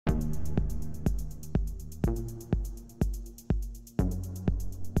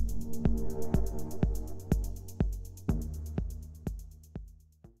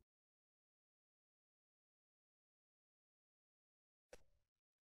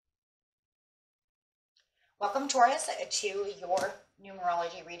Welcome, Taurus, to your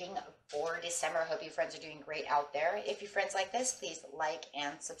numerology reading for December. Hope you friends are doing great out there. If you friends like this, please like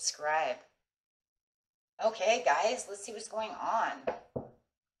and subscribe. Okay, guys, let's see what's going on.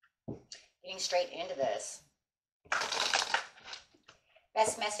 Getting straight into this.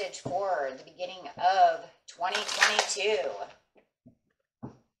 Best message for the beginning of 2022.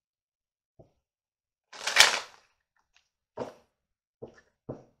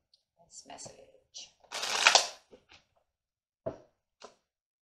 Best message.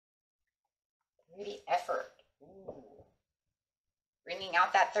 The effort. Ooh. Bringing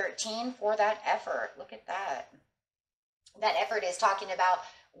out that 13 for that effort. Look at that. That effort is talking about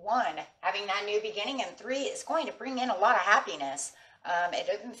 1, having that new beginning, and 3 is going to bring in a lot of happiness. It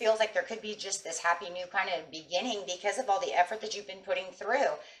doesn't feel like there could be just this happy new kind of beginning because of all the effort that you've been putting through.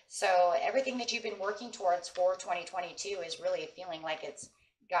 So everything that you've been working towards for 2022 is really feeling like it's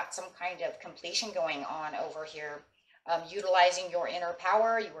got some kind of completion going on over here. Utilizing your inner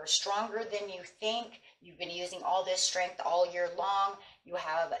power. You are stronger than you think. You've been using all this strength all year long. You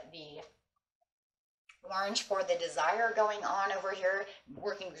have the orange for the desire going on over here,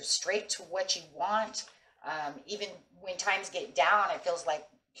 working straight to what you want. Even when times get down, it feels like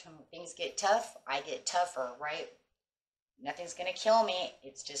things get tough. I get tougher, right? Nothing's going to kill me.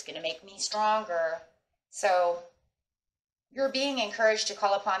 It's just going to make me stronger. So you're being encouraged to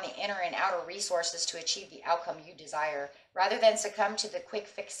call upon the inner and outer resources to achieve the outcome you desire. Rather than succumb to the quick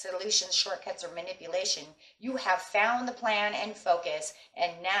fix solutions, shortcuts, or manipulation, you have found the plan and focus,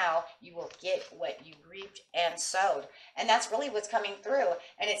 and now you will get what you reaped and sowed. And that's really what's coming through.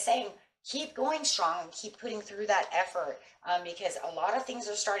 And it's saying, keep going strong and keep putting through that effort, because a lot of things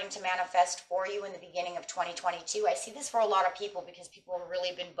are starting to manifest for you in the beginning of 2022. I see this for a lot of people because people have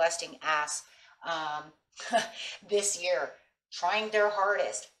really been busting ass this year, trying their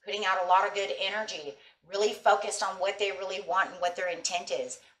hardest, putting out a lot of good energy, really focused on what they really want and what their intent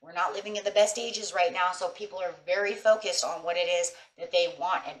is. We're not living in the best ages right now, so people are very focused on what it is that they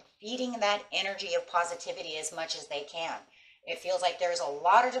want and feeding that energy of positivity as much as they can. It feels like there's a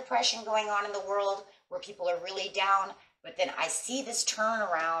lot of depression going on in the world where people are really down, but then I see this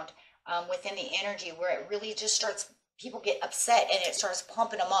turnaround within the energy where it really just starts, people get upset and it starts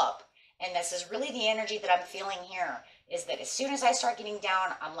pumping them up. And this is really the energy that I'm feeling here, is that as soon as I start getting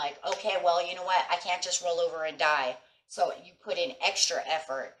down, I'm like, okay, well, you know what? I can't just roll over and die. So you put in extra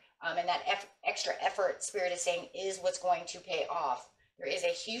effort. And that extra effort, Spirit is saying, is what's going to pay off. There is a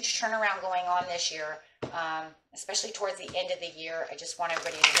huge turnaround going on this year, especially towards the end of the year. I just want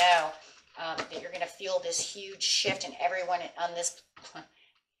everybody to know that you're going to feel this huge shift in everyone on this, I'm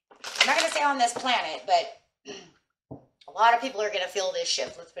not going to say on this planet, but a lot of people are going to feel this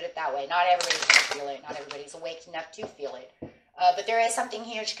shift. Let's put it that way. Not everybody's going to feel it. Not everybody's awake enough to feel it. But there is something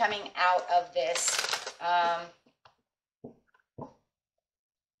huge coming out of this,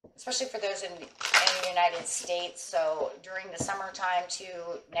 especially for those in the United States. So during the summertime to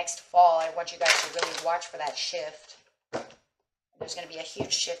next fall, I want you guys to really watch for that shift. There's going to be a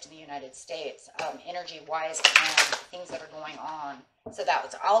huge shift in the United States, energy-wise, and things that are going on. So that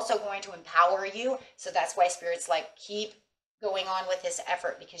was also going to empower you. So that's why Spirit's like, keep going on with this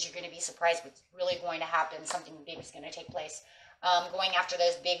effort, because you're going to be surprised what's really going to happen. Something big is going to take place. Going after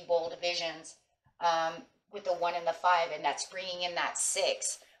those big, bold visions with the 1 and the 5, and that's bringing in that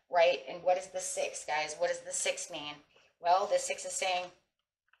 6, right? And what is the 6, guys? What does the 6 mean? Well, the 6 is saying,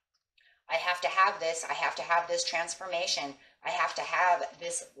 I have to have this. I have to have this transformation. I have to have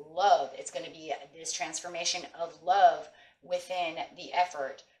this love. It's going to be this transformation of love within the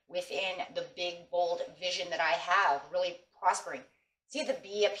effort, within the big, bold vision that I have, really prospering. See the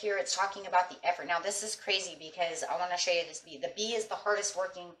bee up here? It's talking about the effort. Now, this is crazy because I want to show you this bee. The bee is the hardest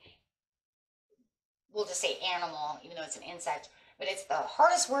working, we'll just say animal, even though it's an insect, but it's the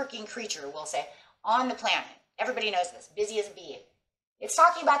hardest working creature, we'll say, on the planet. Everybody knows this. Busy as a bee. It's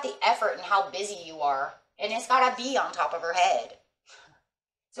talking about the effort and how busy you are, and it's got a bee on top of her head.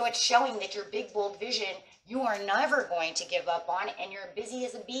 So it's showing that your big, bold vision, you are never going to give up on, and you're busy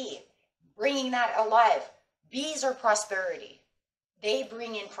as a bee, bringing that alive. Bees are prosperity. They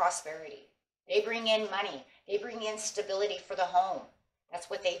bring in prosperity. They bring in money. They bring in stability for the home.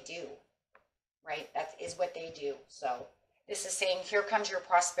 That's what they do, right? That is what they do. So this is saying, here comes your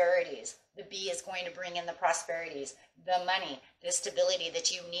prosperities. The bee is going to bring in the prosperities, the money, the stability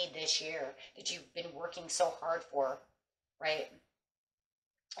that you need this year, that you've been working so hard for, right?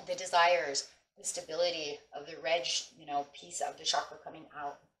 The desires, the stability of the red, piece of the chakra coming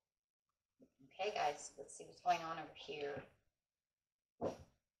out. Okay, guys, let's see what's going on over here.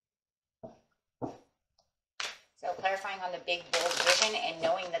 So clarifying on the big, bold vision and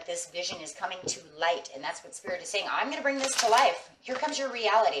knowing that this vision is coming to light. And that's what Spirit is saying. I'm going to bring this to life. Here comes your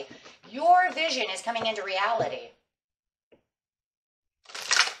reality. Your vision is coming into reality.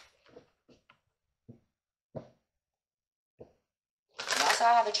 And also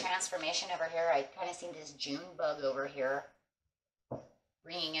I have a transformation over here. I kind of seen this June bug over here.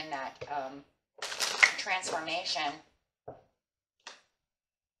 Bringing in that transformation.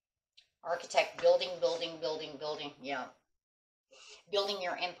 Architect, building. Yeah. Building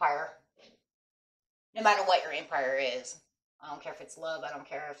your empire. No matter what your empire is. I don't care if it's love. I don't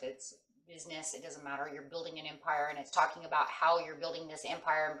care if it's business. It doesn't matter. You're building an empire, and it's talking about how you're building this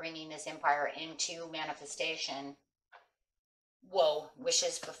empire and bringing this empire into manifestation. Whoa.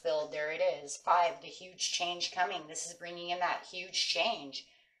 Wishes fulfilled. There it is. 5, the huge change coming. This is bringing in that huge change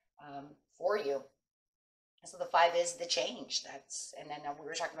for you. So the 5 is the change. And then we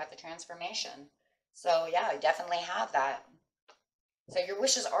were talking about the transformation. So yeah, I definitely have that. So your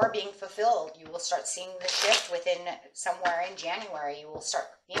wishes are being fulfilled. You will start seeing the shift within somewhere in January. You will start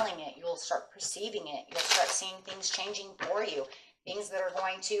feeling it. You will start perceiving it. You'll start seeing things changing for you. Things that are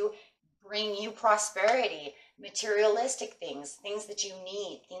going to bring you prosperity, materialistic things, things that you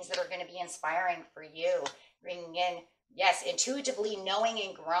need, things that are going to be inspiring for you. Bringing in, yes, intuitively knowing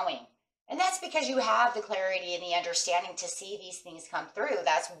and growing. And that's because you have the clarity and the understanding to see these things come through.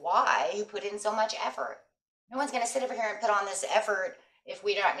 That's why you put in so much effort. No one's going to sit over here and put on this effort if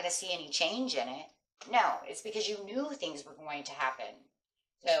we're not going to see any change in it. No, it's because you knew things were going to happen.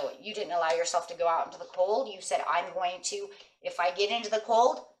 So you didn't allow yourself to go out into the cold. You said, I'm going to, if I get into the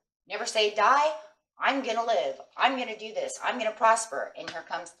cold, never say die. I'm going to live. I'm going to do this. I'm going to prosper. And here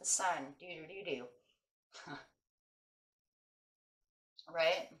comes the sun. Do.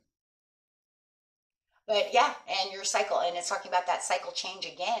 Right? But yeah, and your cycle, and it's talking about that cycle change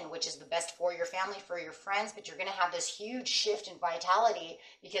again, which is the best for your family, for your friends, but you're going to have this huge shift in vitality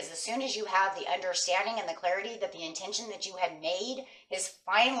because as soon as you have the understanding and the clarity that the intention that you had made has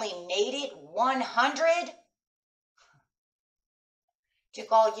finally made it 100, took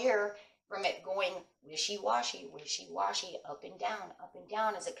all year from it going wishy-washy, up and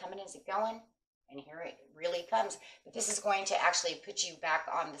down. Is it coming? Is it going? And here it really comes. But this is going to actually put you back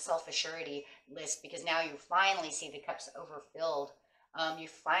on the self-assurity list because now you finally see the cups overfilled. You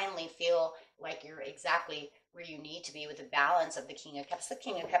finally feel like you're exactly where you need to be with the balance of the King of Cups. The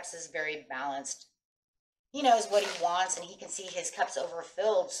King of Cups is very balanced. He knows what he wants and he can see his cups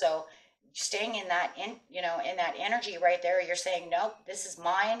overfilled. So staying in that, in that energy right there, you're saying, nope, this is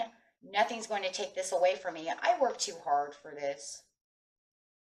mine. Nothing's going to take this away from me. I worked too hard for this.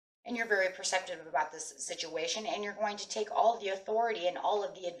 And you're very perceptive about this situation, and you're going to take all of the authority and all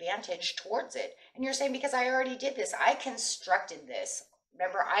of the advantage towards it. And you're saying, because I already did this, I constructed this.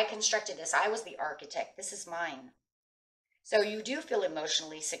 Remember, I constructed this. I was the architect. This is mine. So you do feel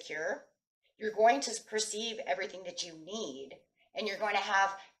emotionally secure. You're going to perceive everything that you need, and you're going to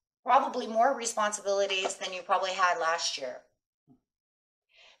have probably more responsibilities than you probably had last year.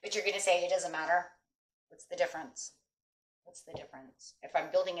 But you're going to say, it doesn't matter. What's the difference? What's the difference? If I'm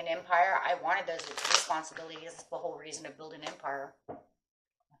building an empire, I wanted those responsibilities. That's the whole reason to build an empire.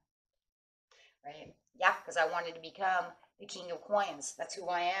 Right? Yeah, because I wanted to become the king of coins. That's who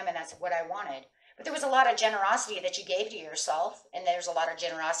I am, and that's what I wanted. But there was a lot of generosity that you gave to yourself, and there's a lot of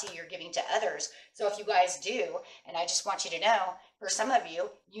generosity you're giving to others. So if you guys do, and I just want you to know, for some of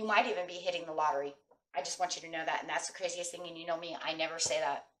you, you might even be hitting the lottery. I just want you to know that, and that's the craziest thing, and you know me, I never say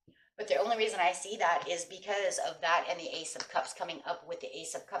that. But the only reason I see that is because of that and the Ace of Cups coming up with the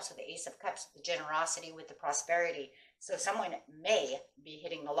Ace of Cups, the generosity, with the prosperity. So someone may be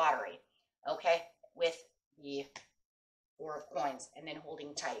hitting the lottery, okay, with the 4 of Coins and then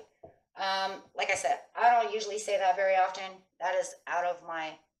holding tight. Like I said, I don't usually say that very often. That is out of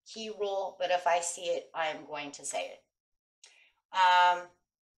my key rule, but if I see it, I am going to say it.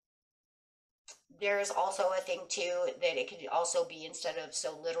 There's also a thing too that it could also be, instead of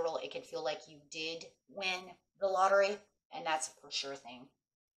so literal, it could feel like you did win the lottery, and that's a for sure thing.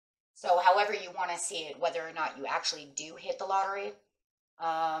 So however you want to see it, whether or not you actually do hit the lottery,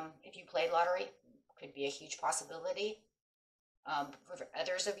 if you played lottery, could be a huge possibility. For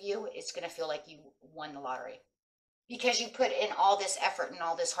others of you, it's going to feel like you won the lottery because you put in all this effort and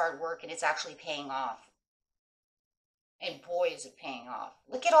all this hard work, and it's actually paying off. And boy, is it paying off.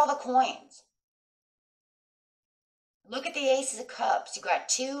 Look at all the coins. Look at the Ace of Cups. You got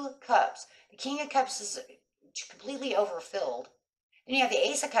 2 cups. The King of Cups is completely overfilled. Then you have the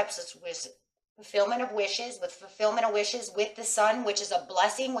Ace of Cups, which was fulfillment of wishes, with fulfillment of wishes with the sun, which is a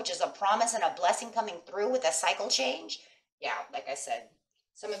blessing, which is a promise and a blessing coming through with a cycle change. Yeah, like I said,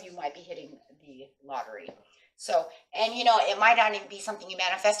 some of you might be hitting the lottery. So, and you know, it might not even be something you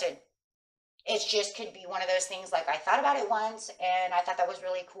manifested. It just could be one of those things like I thought about it once and I thought that was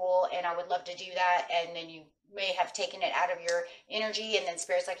really cool and I would love to do that. And then you may have taken it out of your energy and then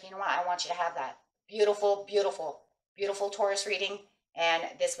Spirit's like, you know what, I want you to have that. Beautiful, beautiful, beautiful Taurus reading. And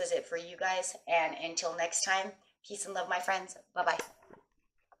this was it for you guys. And until next time, peace and love, my friends. Bye-bye.